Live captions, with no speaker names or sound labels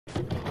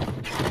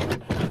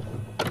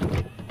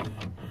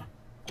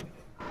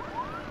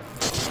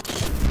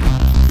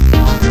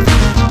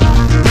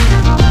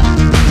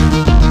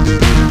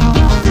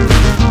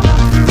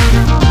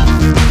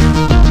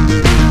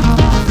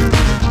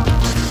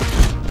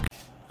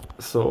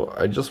So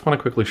I just want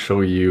to quickly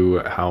show you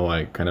how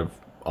I kind of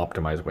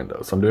optimize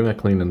Windows. So I'm doing a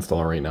clean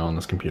install right now on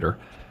this computer.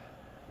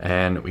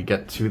 And we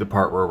get to the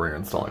part where we're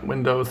installing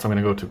Windows. So I'm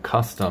going to go to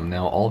custom.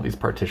 Now all these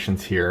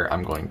partitions here,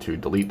 I'm going to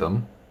delete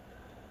them.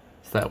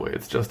 So that way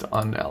it's just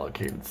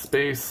unallocated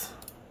space.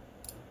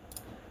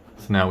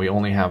 So now we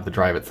only have the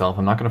drive itself.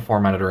 I'm not going to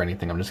format it or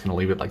anything. I'm just going to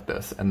leave it like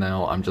this. And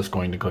now I'm just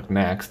going to click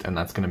next, and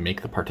that's going to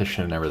make the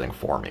partition and everything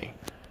for me.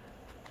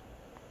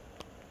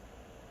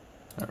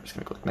 I'm just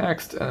going to click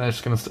next, and it's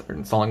just going to start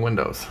installing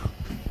Windows.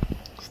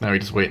 So now we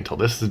just wait until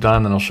this is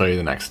done, then I'll show you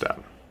the next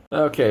step.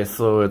 Okay,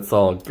 so it's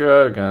all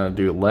good. I'm going to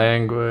do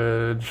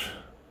language,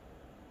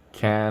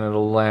 Canada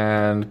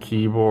land,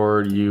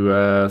 keyboard,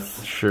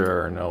 US,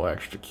 sure, no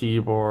extra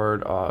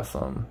keyboard,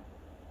 awesome.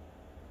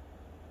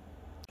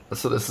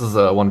 So this is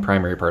one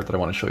primary part that I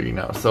want to show you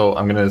now. So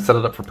I'm going to set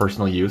it up for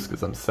personal use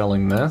because I'm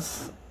selling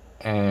this,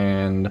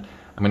 and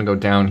I'm going to go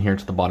down here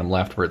to the bottom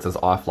left where it says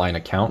offline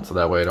account, so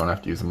that way I don't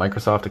have to use a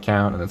Microsoft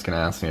account, and it's going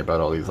to ask me about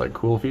all these like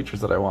cool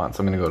features that I want.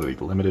 So I'm going to go to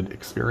the limited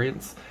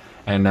experience,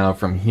 and now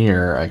from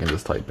here I can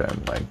just type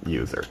in my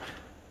user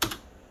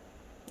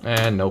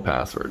and no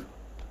password.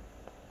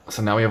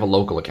 So now we have a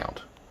local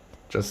account,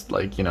 just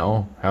like, you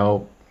know,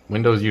 how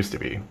Windows used to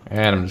be.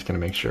 And I'm just going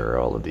to make sure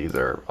all of these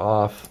are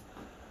off.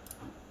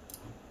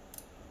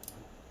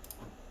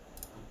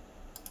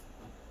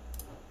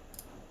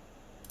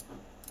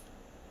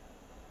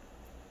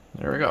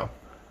 There we go.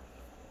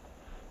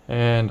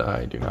 And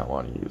I do not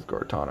want to use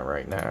Cortana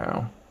right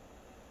now.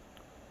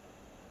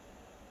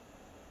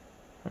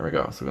 There we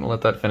go. So we're going to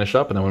let that finish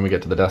up, and then when we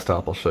get to the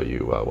desktop, I'll show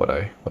you what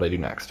I do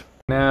next.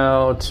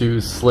 Now to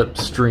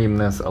slipstream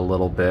this a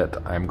little bit,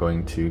 I'm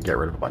going to get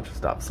rid of a bunch of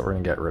stuff. So we're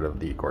going to get rid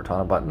of the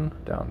Cortana button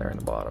down there in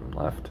the bottom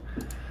left.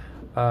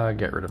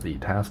 Get rid of the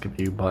task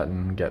view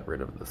button. Get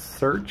rid of the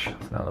search.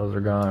 So now those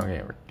are gone.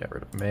 Okay, get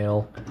rid of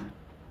mail.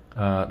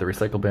 The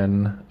recycle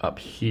bin up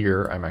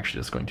here, I'm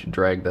actually just going to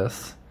drag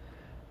this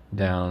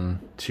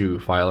down to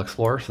File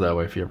Explorer, so that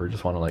way if you ever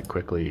just want to like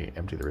quickly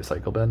empty the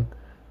recycle bin,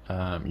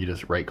 you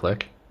just right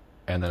click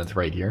and then it's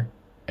right here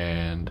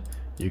and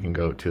you can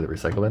go to the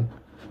recycle bin.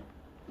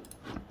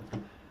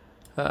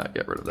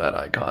 Get rid of that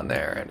icon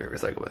there and do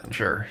recycle bin,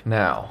 sure.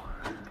 Now,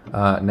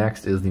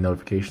 next is the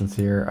notifications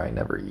here. I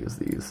never use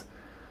these.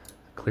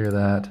 Clear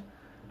that.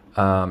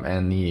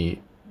 And the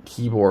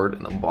keyboard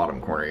in the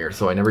bottom corner here.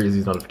 So I never use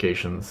these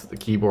notifications. The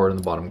keyboard in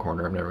the bottom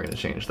corner, I'm never going to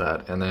change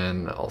that. And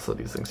then also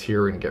these things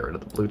here, we're going to get rid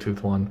of the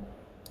Bluetooth one.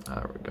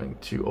 We're going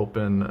to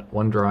open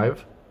OneDrive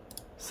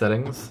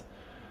Settings.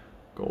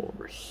 Go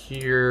over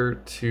here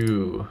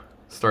to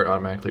start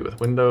automatically with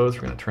Windows.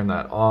 We're going to turn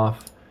that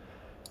off.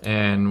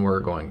 And we're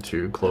going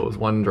to close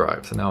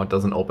OneDrive. So now it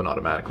doesn't open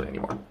automatically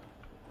anymore.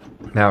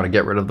 Now to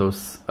get rid of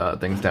those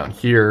things down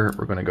here,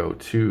 we're going to go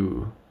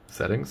to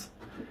Settings.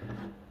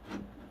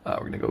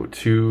 We're going to go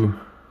to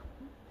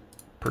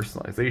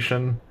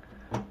personalization.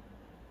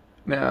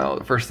 Now,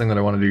 the first thing that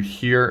I want to do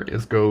here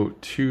is go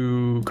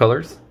to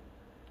colors.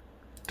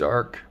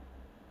 Dark,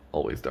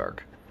 always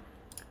dark.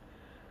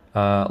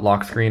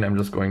 Lock screen, I'm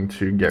just going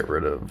to get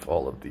rid of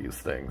all of these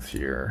things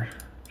here,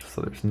 just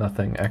so there's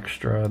nothing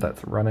extra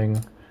that's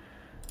running.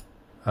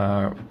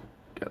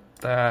 Get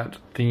that.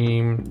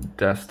 Theme,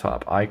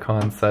 desktop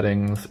icon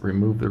settings,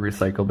 remove the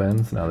recycle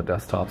bins. Now the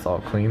desktop's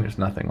all clean, there's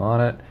nothing on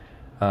it.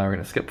 We're going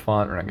to skip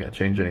font, we're not going to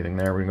change anything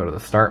there. We're going to go to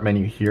the start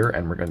menu here,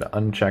 and we're going to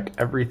uncheck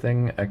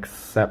everything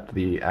except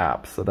the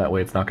apps, so that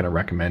way it's not going to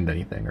recommend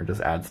anything or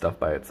just add stuff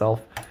by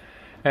itself.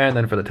 And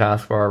then for the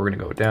taskbar, we're going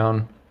to go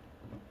down.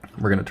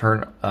 We're going to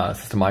turn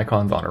system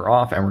icons on or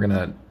off, and we're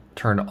going to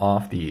turn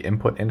off the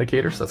input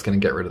indicator, so that's going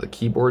to get rid of the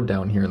keyboard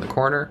down here in the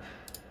corner.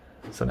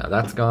 So now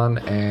that's gone,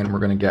 and we're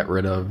going to get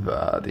rid of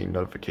the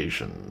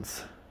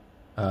notifications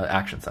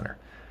action center.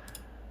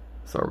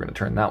 So we're going to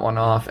turn that one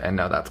off, and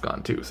now that's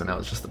gone too. So now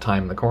it's just the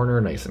time in the corner,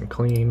 nice and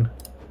clean.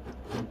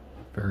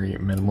 Very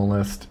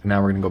minimalist.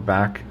 Now we're going to go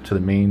back to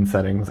the main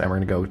settings, and we're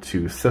going to go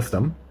to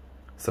System.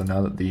 So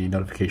now that the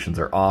notifications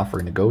are off, we're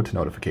going to go to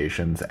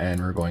Notifications,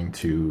 and we're going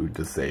to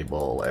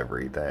disable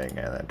everything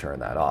and then turn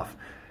that off.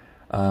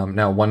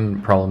 Now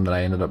one problem that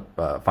I ended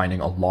up finding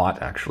a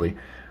lot actually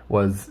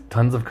was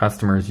tons of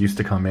customers used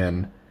to come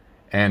in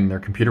and their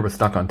computer was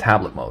stuck on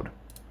tablet mode.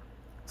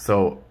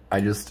 So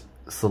I just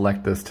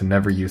select this to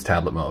never use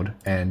tablet mode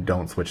and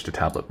don't switch to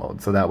tablet mode.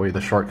 So that way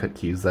the shortcut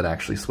keys that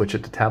actually switch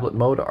it to tablet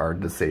mode are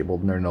disabled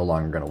and they're no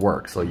longer going to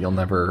work. So you'll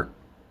never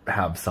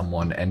have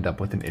someone end up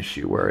with an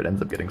issue where it ends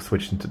up getting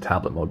switched into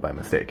tablet mode by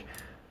mistake.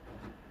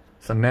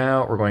 So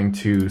now we're going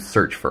to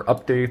search for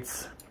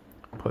updates,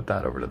 put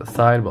that over to the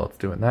side while it's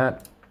doing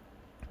that.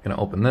 I'm going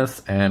to open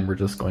this, and we're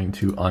just going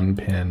to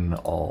unpin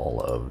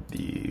all of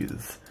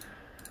these.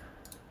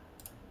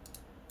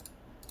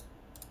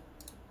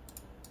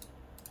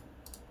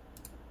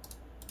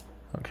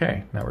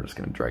 Okay, now we're just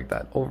going to drag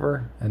that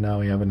over, and now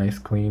we have a nice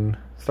clean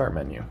start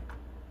menu.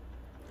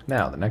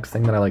 Now, the next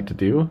thing that I like to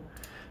do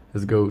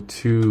is go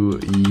to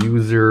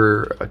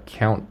user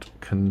account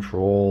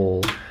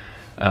control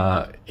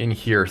in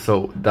here.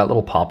 So that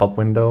little pop-up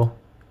window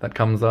that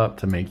comes up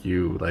to make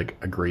you like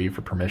agree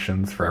for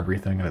permissions for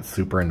everything, and it's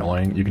super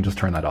annoying. You can just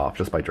turn that off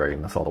just by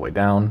dragging this all the way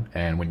down,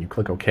 and when you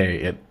click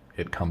OK,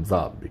 it comes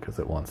up because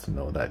it wants to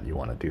know that you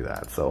want to do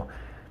that. So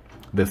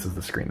this is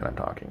the screen that I'm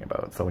talking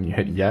about. So when you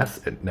hit yes,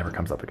 it never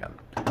comes up again.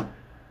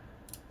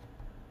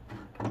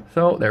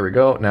 So there we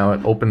go. Now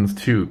it opens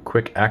to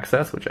quick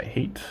access, which I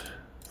hate.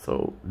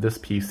 So this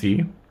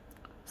PC.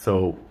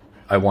 So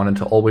I wanted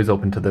to always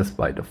open to this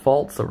by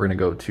default. So we're going to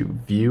go to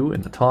View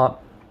in the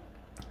top,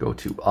 go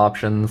to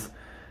Options,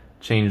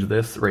 change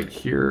this right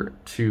here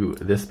to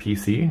this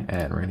PC,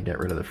 and we're going to get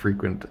rid of the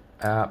frequent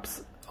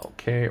apps.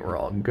 Okay, we're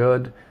all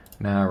good.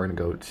 Now we're going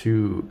to go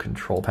to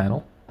Control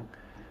Panel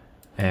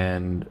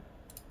and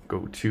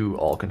go to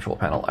all Control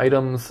Panel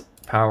items,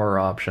 Power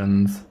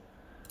Options,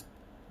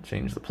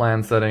 change the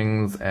plan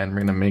settings, and we're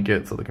going to make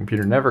it so the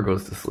computer never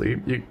goes to sleep.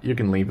 You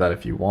can leave that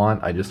if you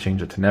want. I just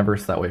change it to never,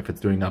 so that way if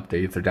it's doing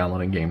updates or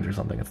downloading games or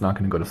something, it's not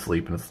going to go to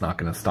sleep and it's not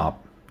going to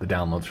stop the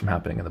downloads from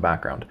happening in the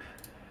background.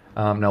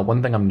 Now,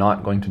 one thing I'm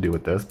not going to do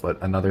with this, but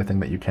another thing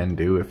that you can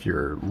do if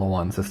you're low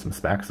on system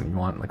specs and you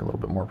want like a little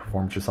bit more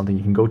performance or something,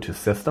 you can go to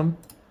System,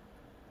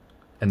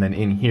 and then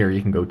in here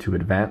you can go to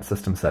Advanced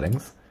System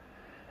Settings,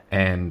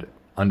 and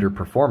under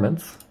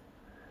Performance,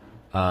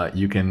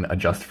 you can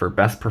adjust for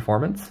Best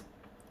Performance,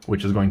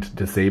 which is going to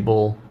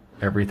disable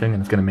everything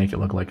and it's going to make it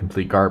look like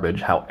complete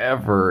garbage.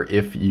 However,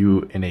 if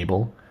you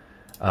enable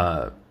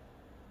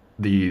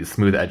the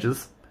smooth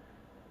edges,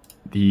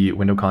 the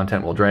window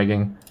content while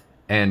dragging,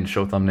 and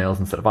show thumbnails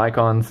instead of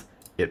icons,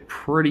 it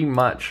pretty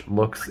much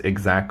looks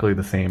exactly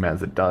the same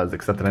as it does,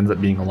 except it ends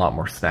up being a lot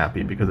more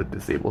snappy because it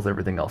disables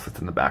everything else that's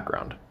in the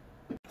background.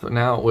 So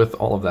now with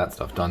all of that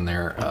stuff done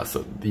there,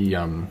 so the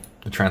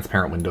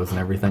transparent windows and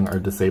everything are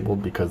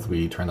disabled because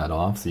we turn that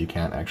off, so you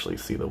can't actually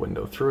see the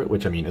window through it,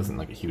 which I mean isn't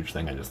like a huge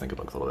thing. I just think it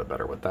looks a little bit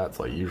better with that,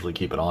 so I usually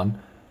keep it on.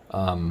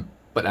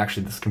 But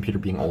actually, this computer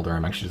being older,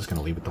 I'm actually just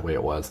going to leave it the way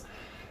it was.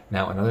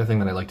 Now, another thing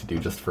that I like to do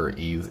just for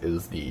ease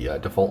is the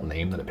default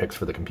name that it picks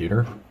for the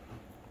computer.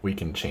 We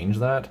can change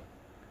that,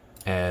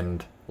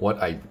 and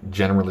what I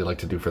generally like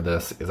to do for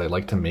this is I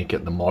like to make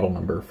it the model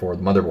number for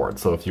the motherboard.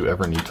 So if you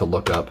ever need to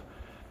look up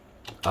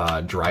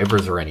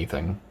drivers or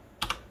anything,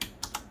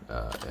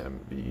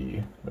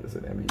 MVP,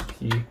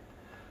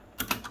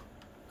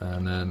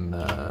 and then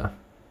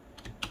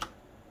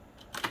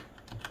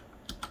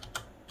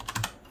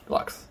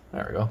Deluxe.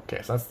 There we go.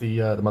 Okay, so that's the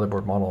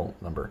motherboard model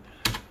number.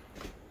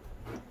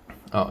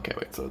 Oh, okay,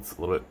 wait, so it's a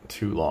little bit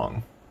too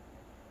long.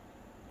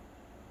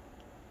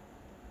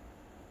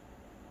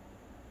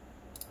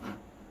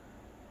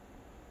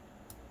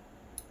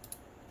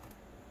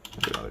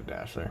 Do another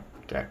dash there.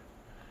 Okay.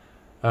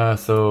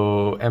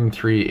 So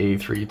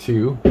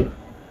M3A32,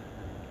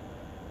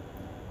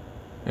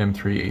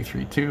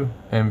 M3A32,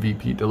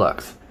 MVP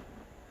Deluxe.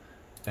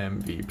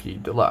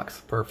 MVP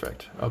Deluxe,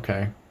 perfect.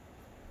 Okay.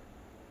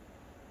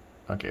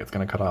 Okay, it's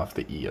gonna cut off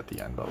the E at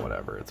the end, but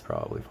whatever, it's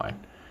probably fine.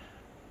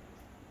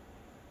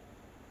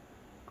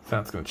 So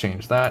that's gonna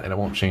change that, and it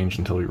won't change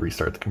until we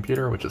restart the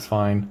computer, which is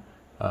fine.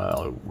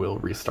 We'll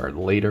restart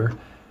later.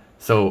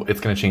 So it's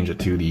gonna change it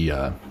to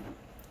the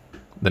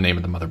name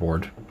of the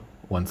motherboard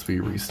once we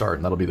restart,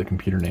 and that'll be the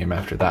computer name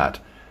after that.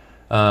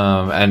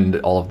 And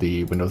all of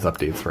the Windows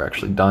updates were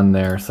actually done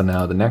there. So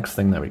now the next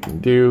thing that we can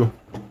do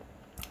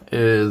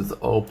is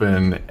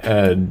open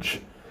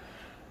Edge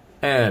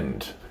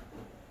and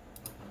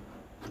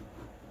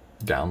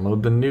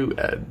download the new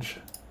Edge,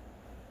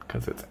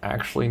 because it's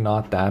actually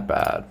not that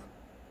bad.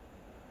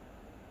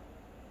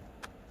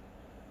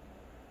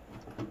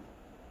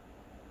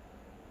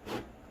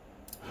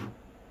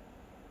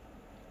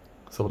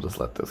 So we'll just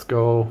let this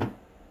go.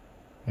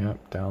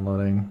 Yep,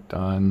 downloading,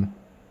 done.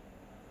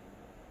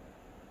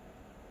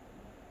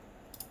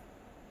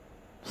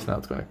 So now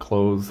it's going to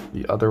close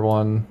the other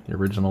one, the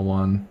original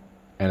one,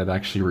 and it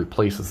actually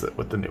replaces it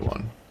with the new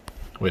one,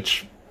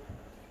 which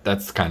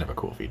that's kind of a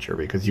cool feature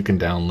because you can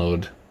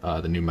download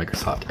the new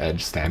Microsoft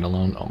Edge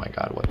standalone. Oh my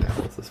god, what the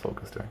hell is this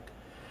focus doing?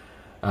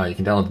 You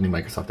can download the new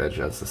Microsoft Edge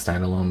as a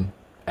standalone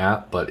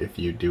app, but if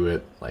you do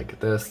it like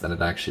this, then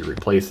it actually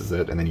replaces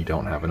it, and then you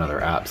don't have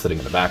another app sitting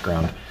in the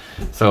background.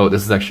 So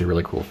this is actually a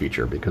really cool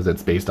feature because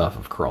it's based off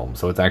of Chrome,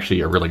 so it's actually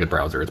a really good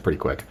browser. It's pretty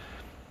quick.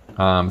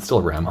 It's still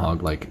a RAM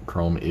hog like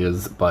Chrome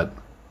is, but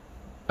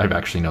I've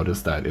actually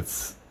noticed that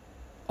it's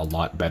a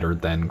lot better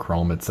than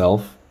Chrome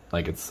itself.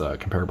 Like it's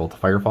comparable to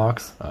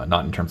Firefox,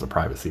 not in terms of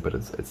privacy, but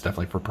it's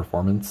definitely for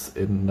performance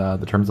in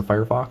the terms of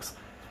Firefox.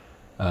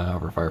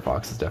 However,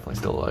 Firefox is definitely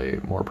still a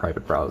more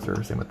private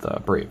browser, same with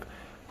Brave.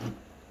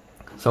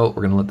 So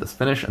we're going to let this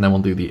finish, and then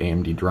we'll do the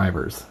Amd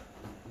drivers.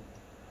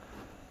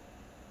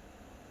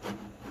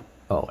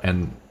 Oh,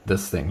 and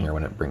this thing here,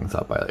 when it brings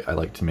up, I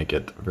like to make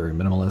it very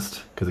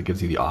minimalist because it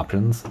gives you the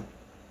options,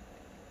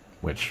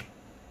 which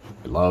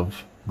I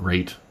love.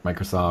 Great,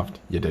 Microsoft,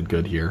 you did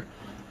good here.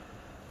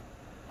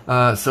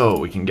 So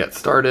we can get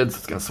started. So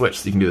it's going to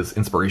switch. So you can do this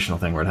inspirational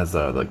thing where it has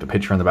like the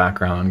picture in the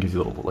background, gives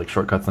you little like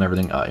shortcuts and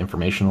everything.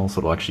 Informational, so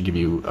it'll actually give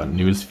you a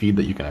news feed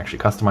that you can actually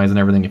customize and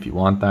everything if you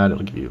want that.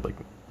 It'll give you like,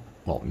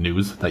 well,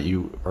 news that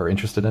you are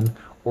interested in,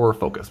 or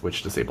focus,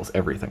 which disables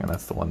everything, and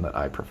that's the one that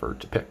I prefer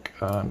to pick.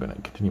 I'm going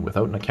to continue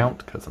without an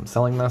account because I'm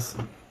selling this.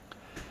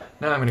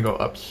 Now I'm going to go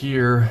up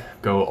here,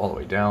 go all the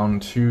way down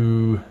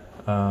to,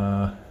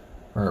 where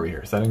are we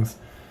here, settings.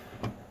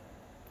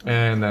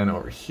 And then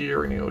over here,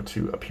 we're going to go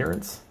to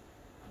appearance.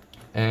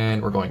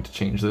 And we're going to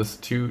change this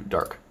to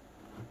dark.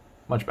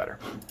 Much better.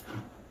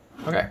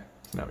 Okay,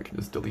 so now we can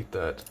just delete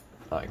that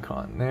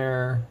icon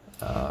there.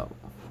 I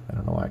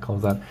don't know why I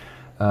closed that.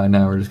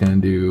 Now we're just going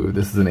to do,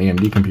 this is an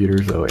AMD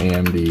computer, so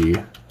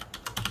AMD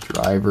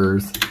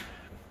Drivers.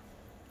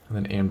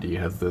 And then AMD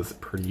has this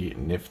pretty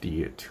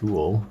nifty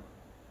tool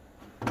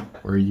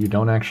where you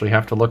don't actually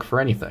have to look for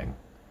anything.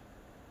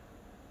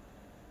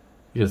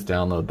 You just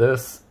download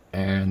this,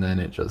 and then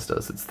it just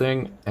does its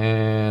thing,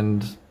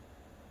 and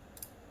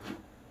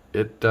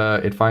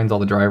it finds all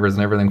the drivers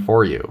and everything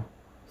for you.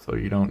 So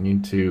you don't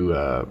need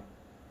to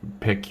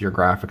pick your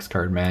graphics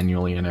card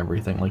manually and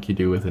everything like you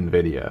do with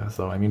NVIDIA.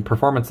 So I mean,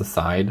 performance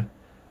aside,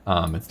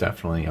 it's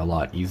definitely a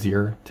lot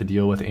easier to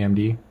deal with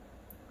AMD.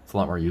 It's a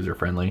lot more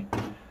user-friendly.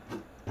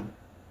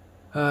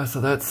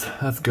 So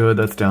that's good,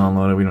 that's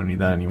downloaded, we don't need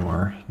that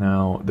anymore.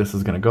 Now this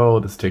is going to go,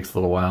 this takes a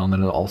little while, and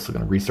then it's also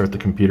going to restart the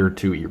computer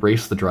to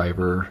erase the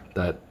driver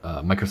that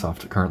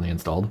Microsoft currently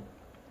installed.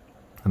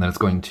 And then it's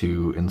going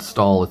to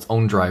install its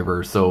own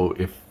driver, so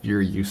if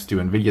you're used to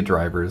NVIDIA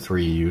drivers where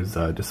you use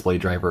a display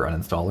driver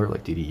uninstaller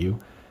like DDU,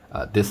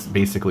 this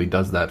basically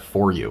does that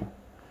for you.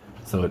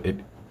 So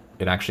it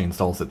actually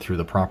installs it through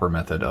the proper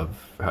method of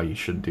how you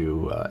should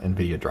do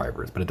NVIDIA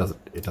drivers, but it does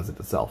it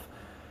itself.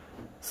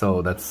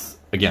 So that's,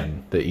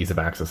 again, the ease of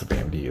access of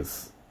AMD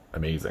is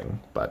amazing,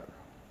 but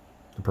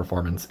the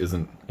performance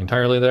isn't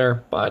entirely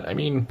there. But I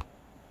mean,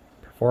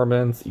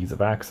 performance, ease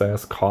of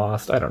access,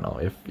 cost, I don't know.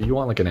 If you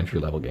want like an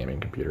entry-level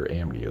gaming computer,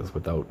 AMD is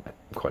without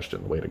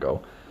question the way to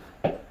go.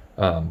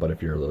 But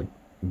if you're like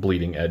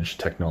bleeding edge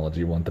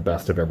technology, you want the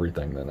best of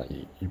everything,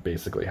 then you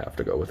basically have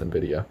to go with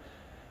NVIDIA.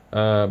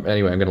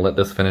 Anyway, I'm going to let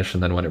this finish,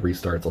 and then when it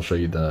restarts, I'll show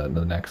you the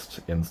next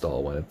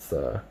install when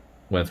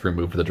it's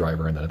removed the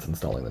driver and then it's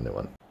installing the new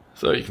one.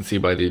 So you can see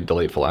by the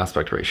delightful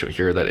aspect ratio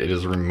here that it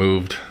has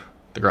removed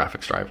the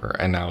graphics driver,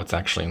 and now it's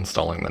actually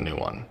installing the new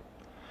one.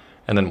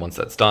 And then once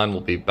that's done,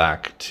 we'll be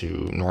back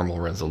to normal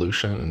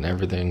resolution and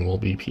everything will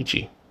be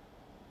peachy.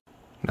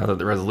 Now that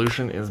the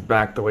resolution is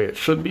back the way it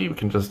should be, we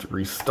can just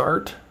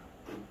restart.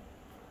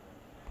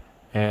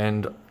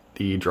 And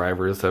the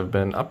drivers have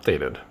been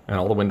updated and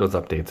all the Windows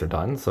updates are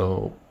done.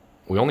 So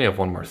we only have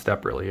one more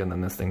step really, and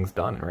then this thing's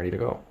done and ready to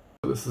go.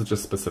 So this is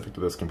just specific to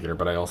this computer,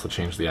 but I also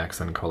changed the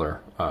accent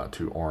color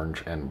to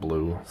orange and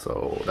blue.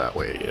 So that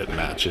way it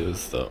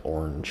matches the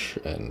orange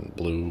and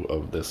blue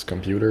of this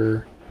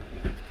computer.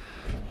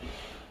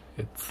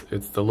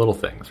 It's the little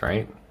things,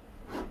 right?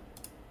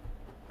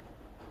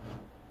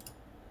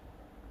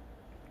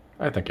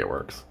 I think it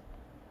works.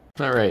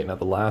 All right, now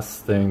the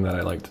last thing that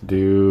I like to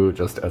do,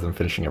 just as I'm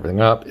finishing everything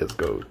up, is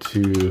go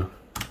to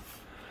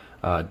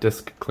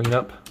disk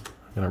cleanup.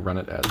 I'm gonna run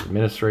it as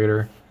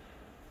administrator.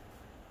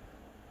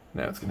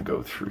 Now it's gonna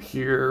go through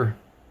here,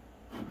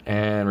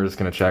 and we're just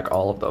gonna check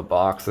all of the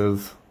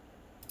boxes.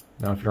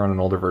 Now if you're on an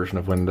older version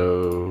of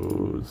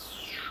Windows,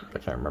 I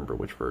can't remember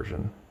which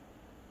version,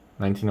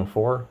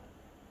 1904,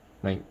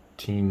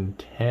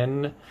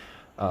 1910,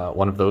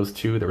 one of those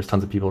two, there was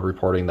tons of people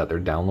reporting that their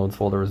downloads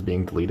folder was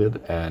being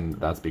deleted, and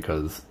that's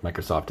because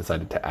Microsoft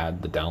decided to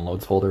add the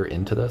downloads folder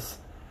into this.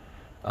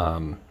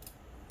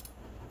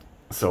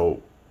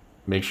 So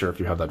make sure if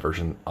you have that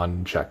version,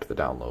 uncheck the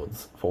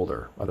downloads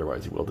folder,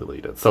 otherwise you will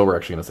delete it. So we're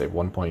actually going to save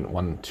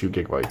 1.12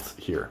 gigabytes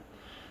here.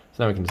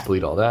 So now we can just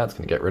delete all that, it's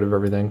going to get rid of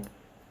everything,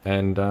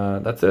 and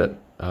that's it.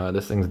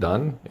 This thing's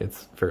done.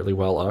 It's fairly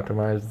well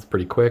optimized, it's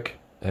pretty quick,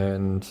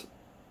 and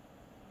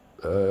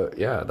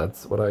yeah,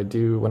 that's what I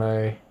do when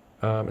I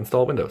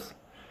install Windows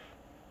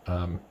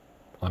on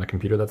a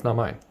computer that's not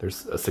mine.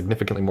 There's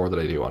significantly more that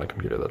I do on a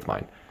computer that's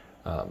mine.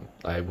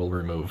 I will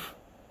remove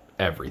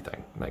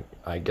everything. Like,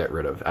 I get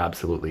rid of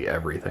absolutely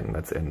everything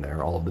that's in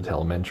there. All of the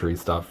telemetry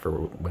stuff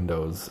for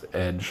Windows,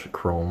 Edge,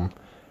 Chrome,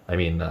 I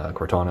mean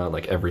Cortana,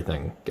 like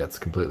everything gets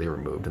completely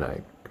removed and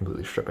I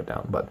completely strip it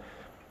down. But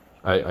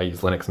I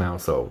use Linux now,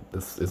 so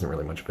this isn't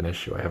really much of an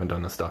issue. I haven't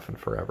done this stuff in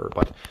forever,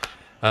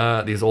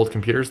 but these old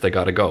computers, they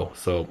gotta go.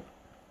 So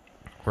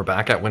we're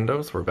back at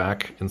Windows, we're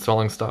back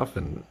installing stuff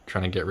and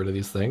trying to get rid of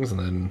these things, and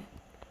then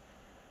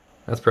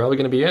that's probably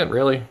gonna be it,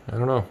 really. I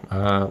don't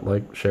know.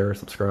 Like, share,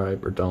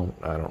 subscribe, or don't.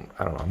 I don't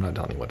know. I'm not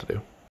telling you what to do.